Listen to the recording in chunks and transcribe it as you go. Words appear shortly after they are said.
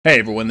Hey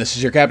everyone, this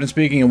is your captain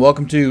speaking, and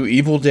welcome to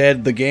Evil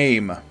Dead the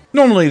Game.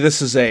 Normally this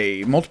is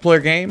a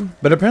multiplayer game,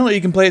 but apparently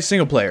you can play it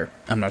single player.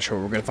 I'm not sure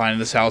what we're going to find in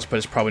this house, but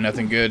it's probably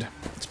nothing good,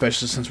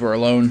 especially since we're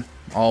alone,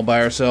 all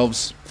by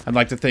ourselves. I'd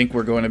like to think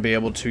we're going to be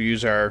able to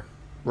use our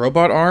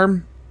robot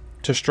arm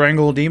to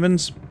strangle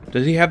demons.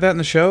 Did he have that in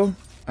the show?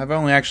 I've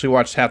only actually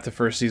watched half the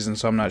first season,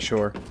 so I'm not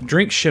sure.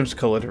 Drink Shim's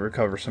Cola to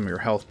recover some of your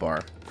health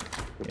bar.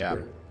 Yeah.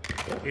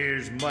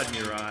 Here's mud in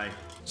your eye.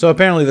 So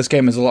apparently this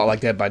game is a lot like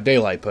Dead by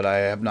Daylight, but I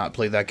have not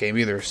played that game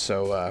either,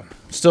 so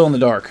still in the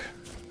dark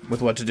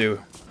with what to do.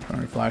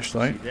 Alright,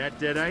 flashlight. See that,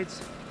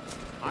 Deadites?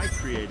 I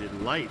created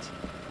light.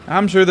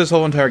 I'm sure this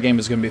whole entire game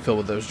is going to be filled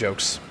with those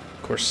jokes.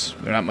 Of course,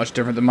 they're not much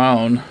different than my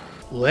own.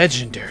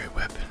 Legendary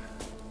weapon.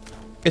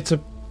 It's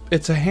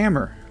a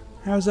hammer.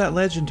 How is that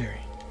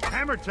legendary?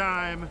 Hammer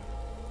time!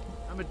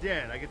 I'm a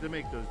dead. I get to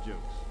make those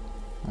jokes.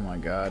 Oh my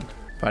god.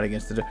 Fight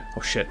against the...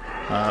 Oh shit.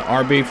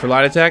 RB for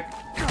light attack.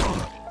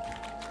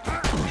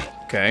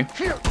 Okay.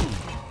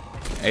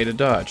 A to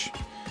dodge.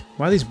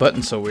 Why are these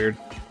buttons so weird?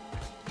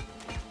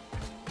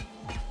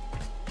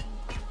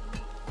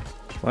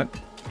 What?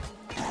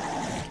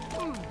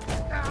 Well,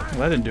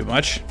 that didn't do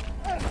much.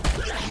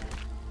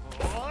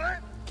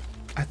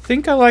 I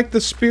think I like the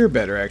spear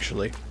better,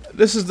 actually.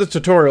 This is the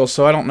tutorial,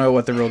 so I don't know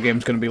what the real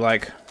game's gonna be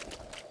like.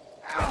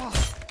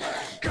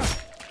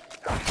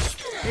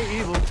 Hey,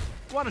 Evil,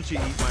 why don't you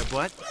eat my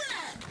butt?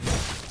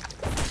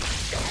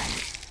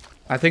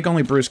 I think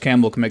only Bruce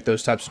Campbell can make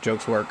those types of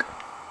jokes work.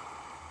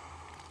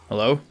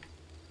 Hello?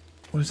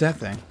 What is that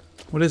thing?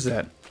 What is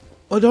that?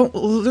 Well, don't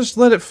just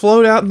let it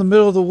float out in the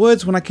middle of the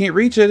woods when I can't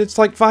reach it. It's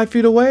like 5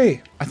 feet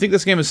away. I think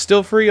this game is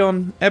still free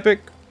on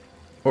Epic.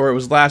 Or it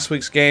was last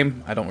week's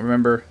game. I don't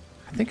remember.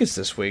 I think it's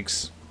this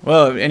week's.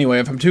 Well, anyway,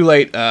 if I'm too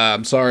late,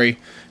 I'm sorry.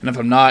 And if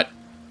I'm not,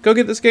 go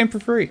get this game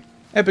for free.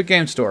 Epic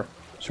Game Store.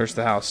 Search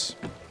the house.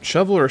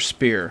 Shovel or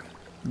spear?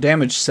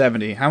 Damage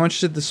 70. How much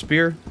did the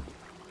spear?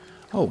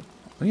 Oh.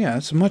 Yeah,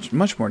 it's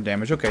much more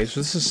damage. Okay, so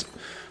this is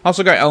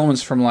also got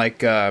elements from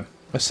like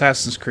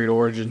Assassin's Creed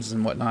Origins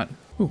and whatnot.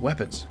 Ooh,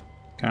 weapons.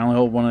 Can I only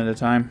hold one at a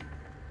time?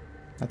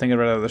 I think I'd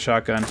rather have the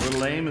shotgun.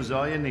 Little aim is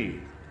all you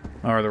need.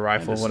 Or the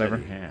rifle, whatever.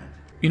 Hand.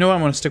 You know what?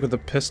 I'm gonna stick with the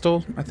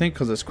pistol, I think,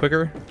 because it's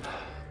quicker.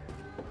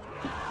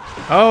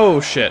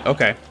 Oh shit,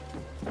 okay.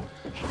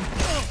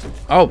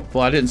 Oh,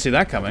 well, I didn't see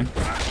that coming.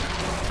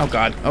 Oh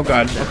god, oh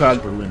god, oh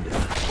god.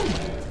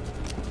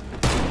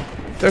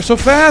 They're so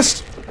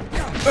fast!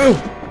 Ooh!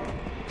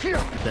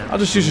 I'll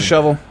just use a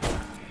shovel.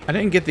 I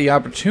didn't get the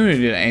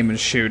opportunity to aim and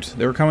shoot.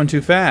 They were coming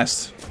too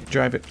fast.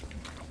 Drive it.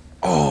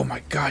 Oh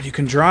my god, you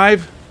can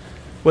drive?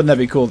 Wouldn't that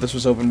be cool if this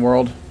was open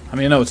world? I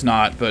mean, I know it's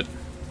not, but...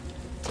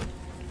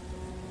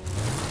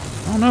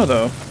 I don't know,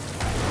 though.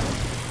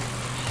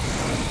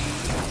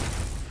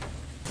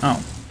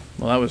 Oh.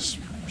 Well, that was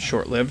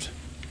short-lived.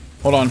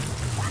 Hold on. You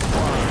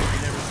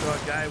never saw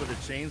a guy with a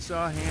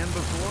chainsaw hand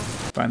before?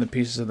 Find the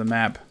pieces of the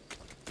map.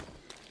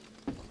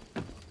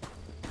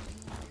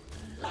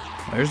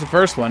 There's the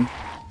first one.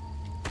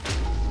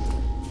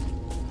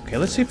 Okay,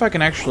 let's see if I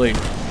can actually...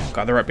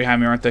 God, they're right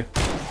behind me, aren't they?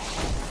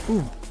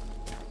 Ooh.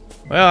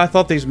 Well, I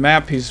thought these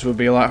map pieces would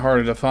be a lot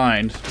harder to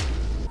find.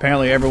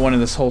 Apparently everyone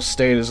in this whole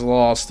state is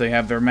lost. They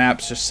have their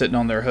maps just sitting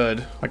on their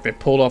hood. Like they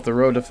pulled off the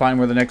road to find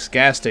where the next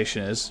gas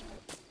station is.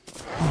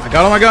 Oh my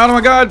god, oh my god, oh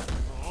my god!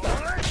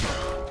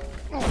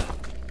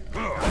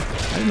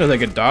 I didn't know they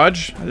could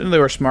dodge. I didn't know they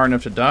were smart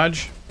enough to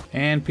dodge.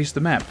 And piece of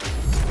the map.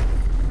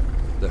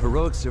 The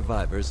heroic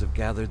survivors have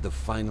gathered the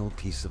final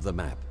piece of the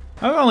map.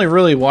 I've only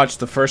really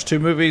watched the first two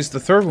movies. The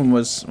third one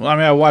was... Well, I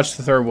mean, I watched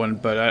the third one,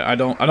 but I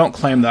don't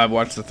claim that I've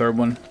watched the third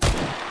one.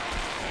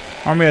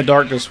 Army of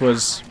Darkness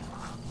was...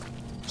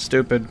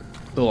 stupid.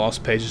 The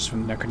Lost Pages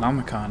from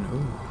Necronomicon.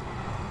 Ooh.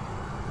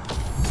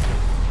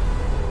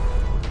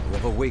 You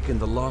have awakened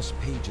the lost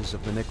pages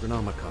of the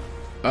Necronomicon.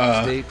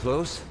 Stay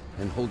close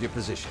and hold your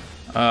position.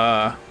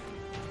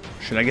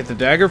 Should I get the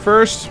dagger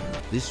first?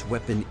 This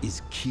weapon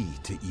is key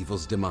to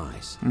evil's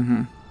demise.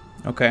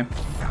 Okay.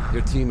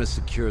 Your team has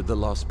secured the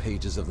lost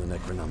pages of the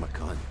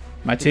Necronomicon.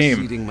 My team.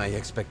 Exceeding my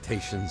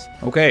expectations.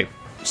 Okay.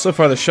 So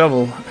far the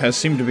shovel has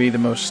seemed to be the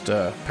most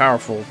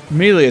powerful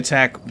melee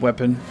attack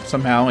weapon,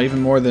 somehow, even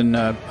more than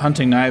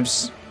hunting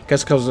knives. I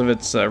guess because of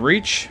its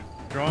reach.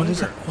 What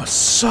is that? Oh, a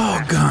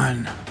saw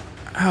gun!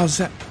 How's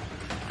that?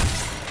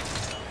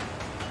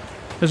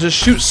 Does it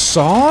shoot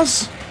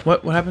saws?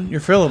 What happened? Your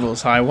fear level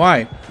is high.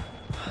 Why?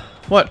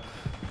 What?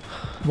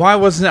 Why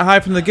wasn't it high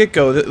from the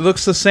get-go? It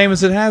looks the same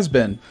as it has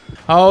been.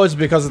 Oh, it's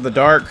because of the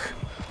dark.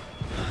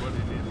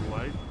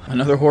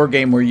 Another horror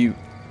game where you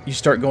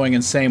start going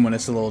insane when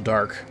it's a little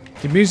dark.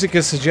 The music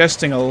is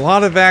suggesting a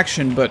lot of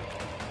action, but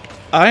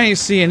I ain't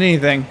seeing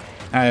anything.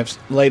 I have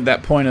laid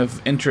that point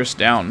of interest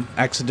down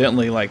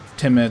accidentally like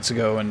 10 minutes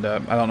ago, and I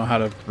don't know how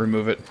to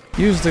remove it.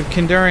 Use the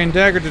Kandarian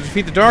dagger to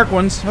defeat the dark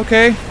ones.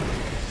 Okay.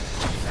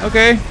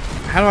 Okay.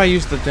 How do I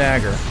use the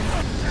dagger?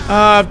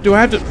 Do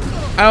I have to...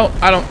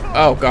 I don't...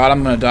 Oh god,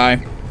 I'm gonna die. You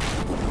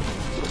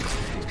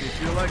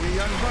feel like a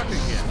young buck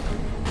again.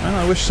 Well,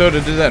 I wish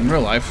Soda did that in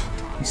real life.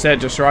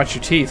 Instead, just rot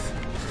your teeth.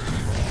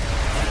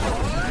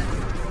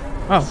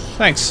 Oh,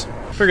 thanks.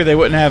 Figured they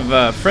wouldn't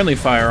have friendly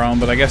fire on,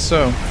 but I guess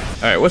so.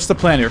 Alright, what's the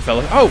plan here,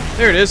 fella? Oh,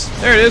 there it is.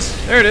 There it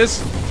is. There it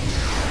is.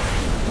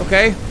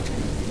 Okay.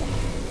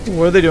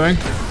 What are they doing?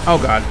 Oh,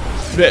 God.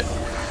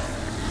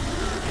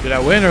 Did I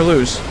win or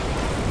lose?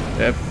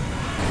 Yep.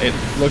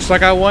 It looks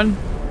like I won.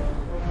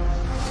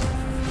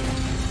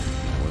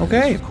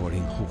 Okay.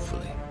 Recording,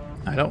 hopefully.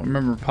 I don't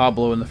remember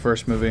Pablo in the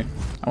first movie.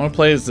 I want to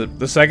play as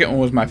the second one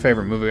was my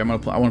favorite movie. I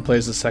want to play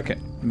as the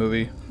second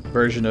movie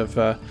version of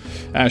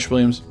Ash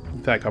Williams.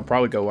 In fact, I'll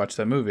probably go watch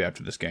that movie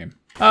after this game.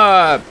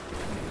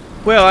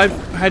 Well, I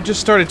had just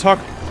started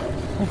talking.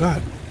 Oh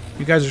God,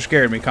 you guys are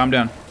scaring me. Calm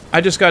down. I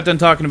just got done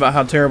talking about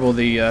how terrible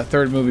the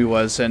third movie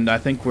was, and I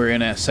think we're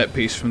in a set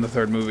piece from the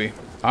third movie.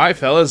 All right,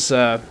 fellas,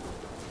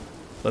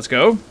 let's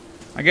go.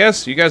 I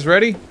guess. You guys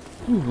ready?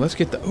 Ooh, let's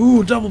get the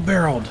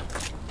double-barreled.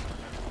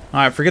 All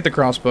right, forget the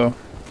crossbow.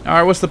 All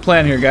right, what's the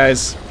plan here,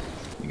 guys?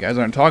 You guys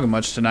aren't talking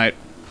much tonight.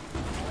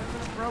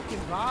 Broken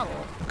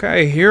bottle.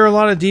 Okay, I hear a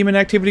lot of demon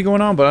activity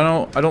going on, but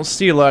I don't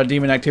see a lot of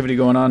demon activity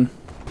going on.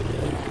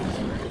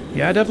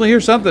 Yeah, I definitely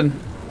hear something.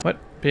 What?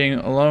 Being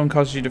alone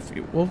causes you to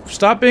feel... Well,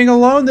 stop being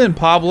alone then,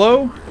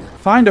 Pablo.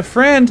 Find a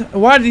friend.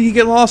 Why did he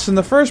get lost in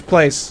the first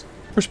place?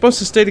 We're supposed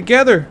to stay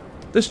together.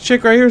 This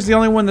chick right here is the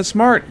only one that's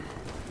smart.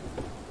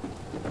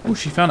 Oh,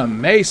 she found a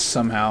mace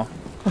somehow.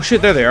 Oh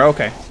shit, there they are.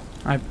 Okay.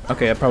 I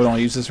probably don't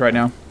use this right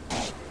now.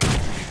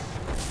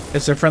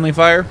 Is there friendly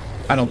fire?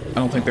 I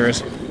don't think there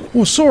is.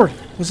 Oh, a sword.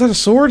 Was that a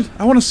sword?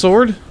 I want a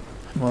sword.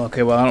 Well,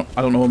 okay, well,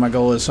 I don't know what my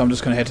goal is, so I'm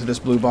just gonna head to this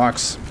blue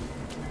box.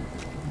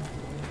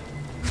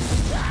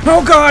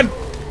 Oh God!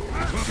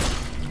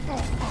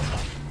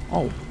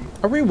 Oh,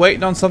 are we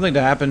waiting on something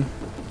to happen?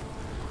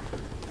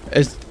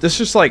 Is this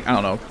just like, I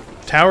don't know,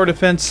 tower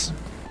defense?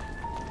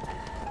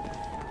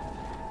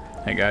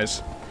 Hey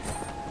guys,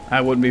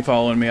 I wouldn't be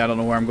following me. I don't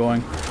know where I'm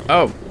going.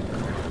 Oh,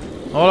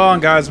 hold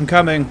on, guys, I'm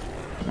coming.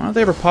 Why don't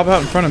they ever pop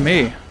out in front of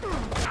me?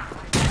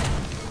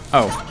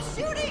 Oh.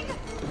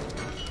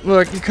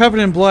 Look, you're covered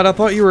in blood. I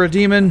thought you were a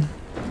demon.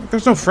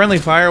 There's no friendly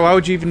fire. Why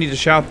would you even need to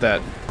shout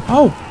that?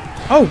 Oh!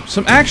 Oh,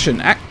 some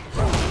action!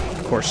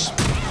 Of course.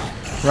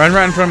 Run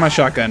right in front of my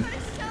shotgun.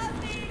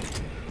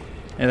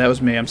 Yeah, that was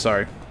me. I'm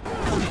sorry.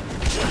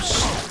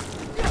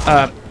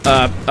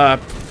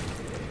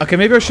 Okay,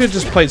 maybe I should have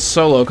just played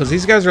solo, because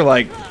these guys are,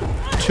 like,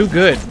 too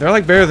good. They're,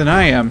 like, better than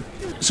I am.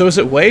 So is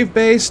it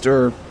wave-based,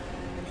 or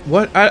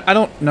what? I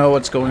don't know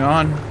what's going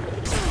on.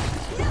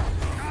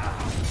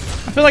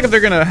 I feel like if they're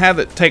going to have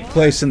it take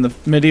place in the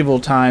medieval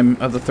time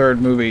of the third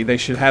movie, they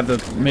should have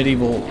the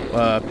medieval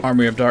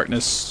Army of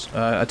Darkness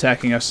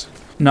attacking us.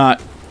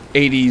 Not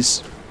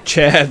 80s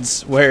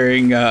Chads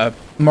wearing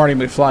Marty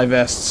McFly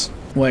vests.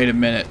 Wait a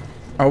minute.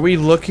 Are we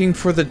looking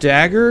for the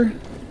dagger?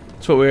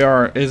 That's what we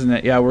are, isn't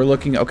it? Yeah, we're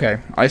looking... Okay,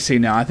 I see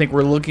now. I think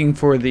we're looking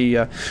for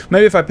the...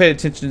 maybe if I paid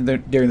attention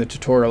during the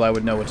tutorial, I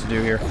would know what to do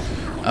here.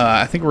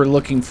 I think we're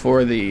looking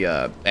for the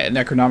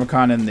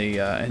Necronomicon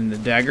and the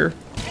dagger.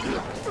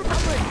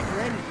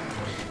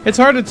 It's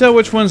hard to tell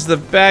which one's the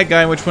bad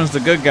guy and which one's the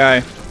good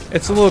guy.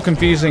 It's a little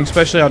confusing,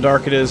 especially how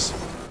dark it is.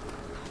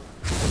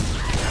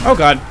 Oh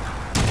God.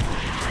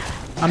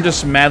 I'm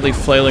just madly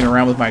flailing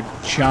around with my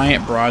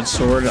giant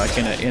broadsword, like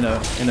in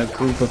a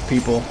group of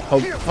people,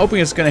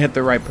 hoping it's gonna hit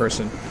the right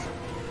person.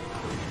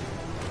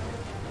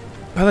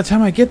 By the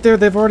time I get there,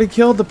 they've already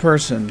killed the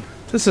person.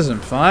 This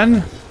isn't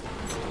fun.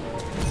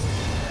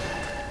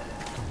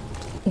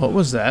 What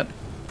was that?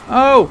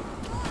 Oh!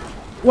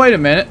 Wait a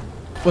minute.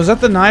 Was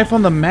that the knife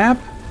on the map?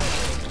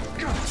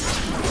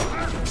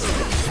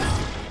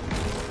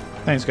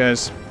 Thanks,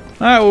 guys.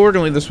 Alright, well, we're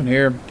gonna leave this one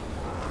here.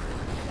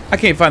 I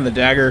can't find the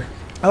dagger.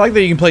 I like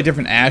that you can play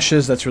different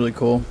Ashes. That's really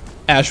cool.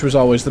 Ash was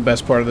always the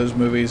best part of those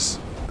movies.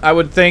 I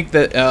would think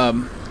that,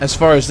 as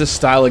far as this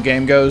style of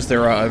game goes,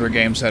 there are other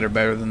games that are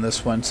better than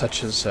this one,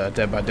 such as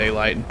Dead by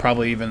Daylight and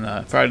probably even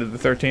Friday the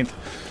 13th.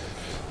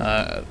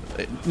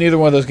 Neither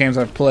one of those games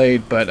I've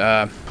played, but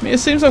I mean, it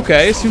seems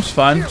okay. It seems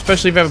fun,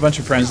 especially if you have a bunch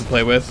of friends to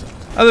play with.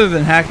 Other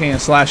than hacking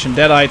and slashing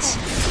deadites,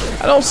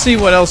 I don't see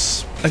what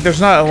else. Like,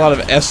 there's not a lot of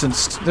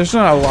essence. There's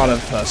not a lot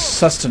of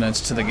sustenance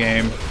to the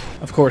game.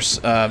 Of course,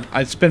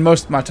 I spend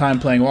most of my time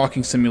playing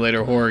walking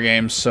simulator horror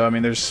games, so I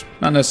mean, there's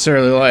not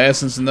necessarily a lot of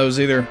essence in those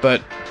either.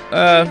 But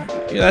yeah,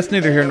 that's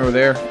neither here nor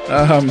there.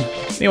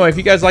 Anyway, if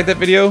you guys like that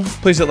video,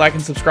 please hit like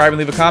and subscribe and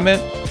leave a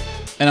comment,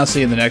 and I'll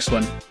see you in the next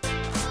one.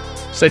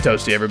 Stay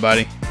toasty,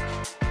 everybody.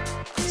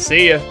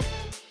 See ya.